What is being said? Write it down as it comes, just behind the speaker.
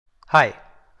Hi,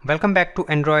 welcome back to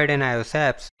Android and iOS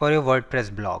apps for your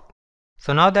WordPress blog.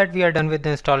 So now that we are done with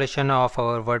the installation of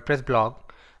our WordPress blog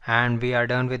and we are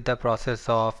done with the process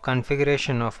of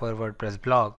configuration of our WordPress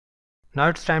blog, now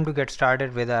it's time to get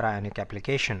started with our Ionic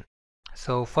application.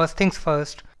 So first things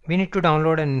first, we need to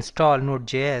download and install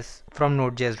Node.js from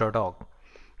nodejs.org.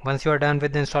 Once you are done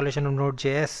with the installation of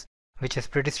Node.js, which is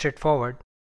pretty straightforward,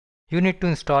 you need to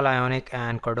install Ionic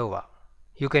and Cordova.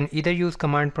 You can either use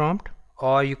command prompt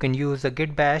or you can use the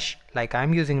git bash like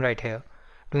I'm using right here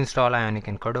to install Ionic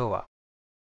and Cordova.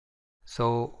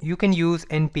 So you can use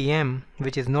npm,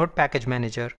 which is Node Package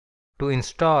Manager, to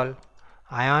install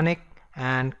Ionic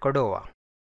and Cordova.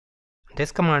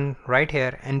 This command right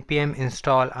here, npm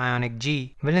install Ionic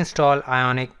G, will install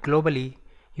Ionic globally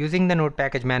using the Node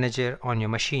Package Manager on your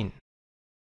machine.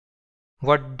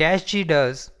 What -g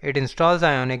does, it installs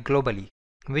Ionic globally,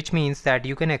 which means that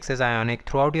you can access Ionic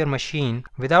throughout your machine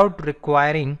without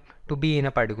requiring to be in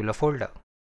a particular folder.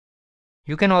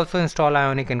 You can also install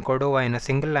Ionic and Cordova in a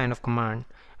single line of command,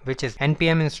 which is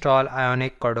npm install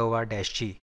Ionic Cordova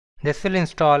 -g. This will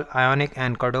install Ionic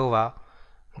and Cordova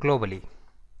globally.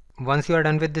 Once you are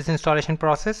done with this installation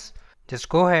process, just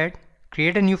go ahead,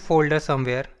 create a new folder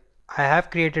somewhere. I have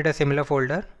created a similar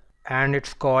folder and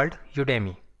it's called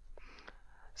Udemy.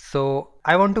 So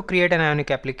I want to create an Ionic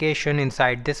application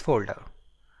inside this folder.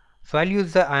 So I'll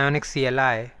use the Ionic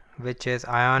CLI, which is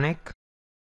Ionic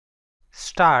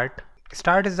start.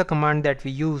 Start is the command that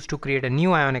we use to create a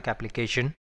new Ionic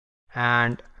application,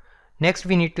 and next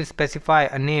we need to specify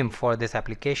a name for this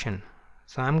application.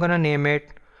 So I'm gonna name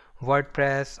it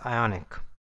WordPress Ionic,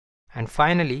 and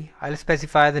finally I'll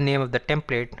specify the name of the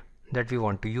template that we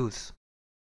want to use.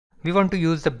 We want to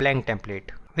use the blank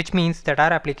template, which means that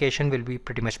our application will be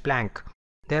pretty much blank.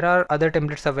 There are other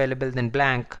templates available than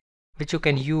blank which you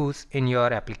can use in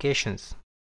your applications.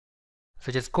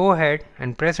 So just go ahead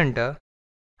and press enter,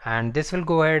 and this will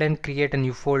go ahead and create a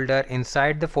new folder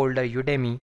inside the folder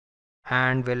Udemy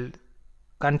and will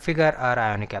configure our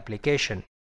Ionic application.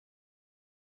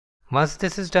 Once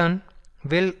this is done,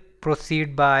 we'll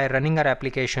proceed by running our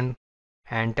application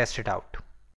and test it out.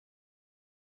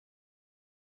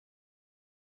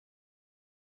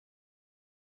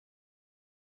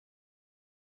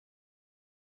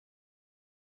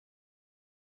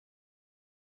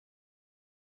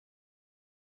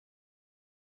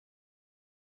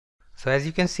 So as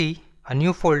you can see, a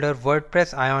new folder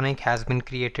WordPress Ionic has been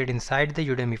created inside the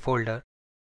Udemy folder,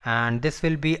 and this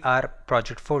will be our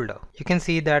project folder. You can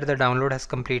see that the download has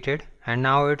completed and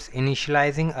now it's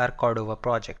initializing our Cordova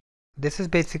project. This is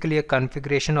basically a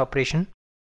configuration operation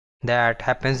that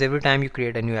happens every time you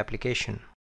create a new application.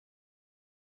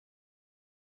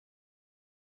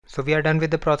 So we are done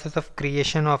with the process of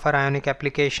creation of our Ionic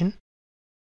application.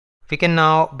 We can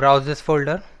now browse this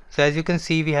folder. So as you can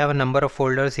see, we have a number of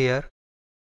folders here,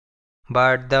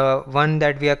 but the one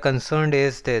that we are concerned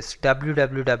is this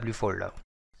www folder.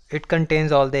 It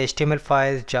contains all the HTML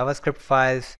files, JavaScript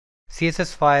files,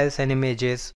 CSS files and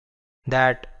images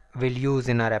that we'll use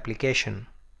in our application.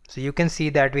 So you can see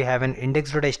that we have an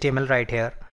index.html right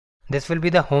here. This will be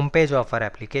the home page of our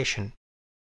application.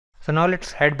 So now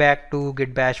let's head back to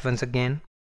git bash once again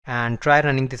and try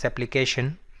running this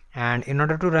application. And in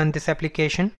order to run this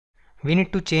application, we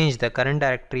need to change the current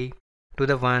directory to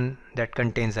the one that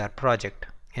contains our project.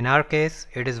 In our case,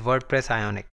 it is WordPress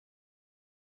Ionic.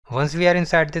 Once we are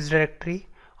inside this directory,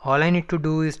 all I need to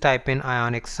do is type in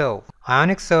Ionic Serve.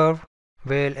 Ionic Serve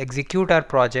will execute our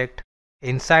project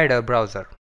inside our browser.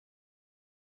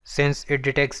 Since it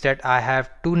detects that I have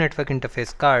two network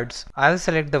interface cards, I'll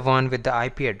select the one with the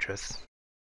IP address.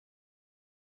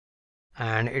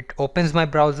 And it opens my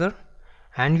browser,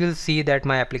 and you'll see that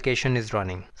my application is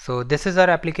running. So this is our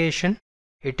application.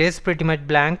 It is pretty much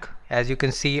blank. As you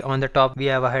can see on the top, we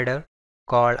have a header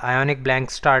called Ionic Blank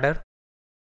Starter,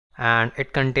 and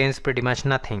it contains pretty much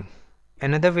nothing.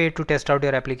 Another way to test out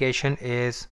your application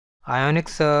is Ionic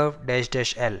Serve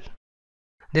 -l.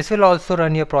 This will also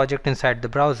run your project inside the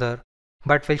browser,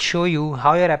 but will show you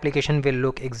how your application will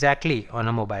look exactly on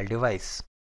a mobile device.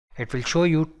 It will show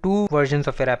you two versions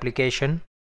of your application.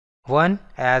 One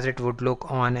as it would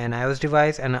look on an iOS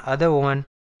device and the other one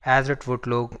as it would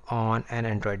look on an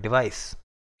Android device.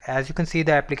 As you can see,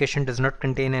 the application does not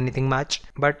contain anything much,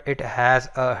 but it has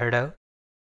a header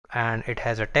and it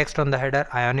has a text on the header,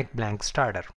 Ionic Blank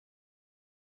Starter.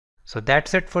 So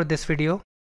that's it for this video.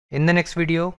 In the next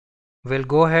video, we'll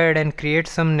go ahead and create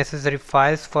some necessary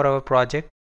files for our project,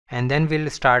 and then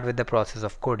we'll start with the process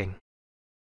of coding.